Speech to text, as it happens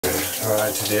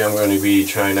Alright, today I'm going to be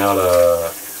trying out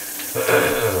a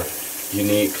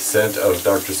unique scent of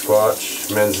Dr.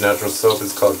 Squatch men's natural soap.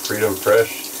 It's called Freedom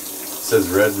Fresh. It says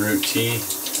red root tea.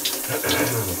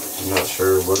 I'm not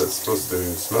sure what it's supposed to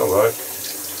smell like.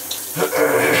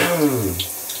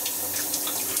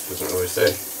 Doesn't really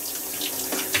say.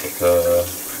 But,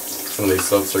 some of these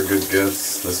soaps are good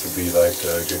gifts. This would be like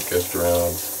a good gift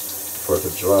around 4th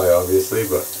of July, obviously,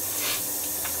 but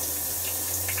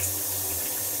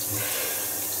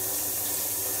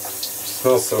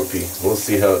smells soapy. We'll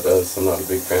see how it does. I'm not a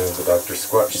big fan of the Dr.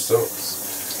 Squatch soaps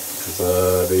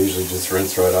because they usually just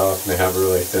rinse right off and they have a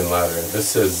really thin lather. This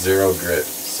says 0 grit,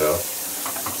 so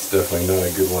it's definitely not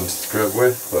a good one to scrub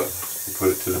with, but we'll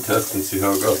put it to the test and see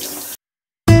how it goes.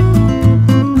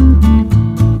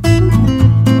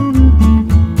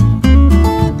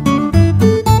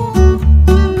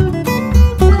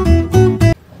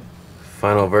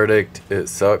 Final verdict, it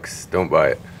sucks, don't buy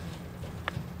it.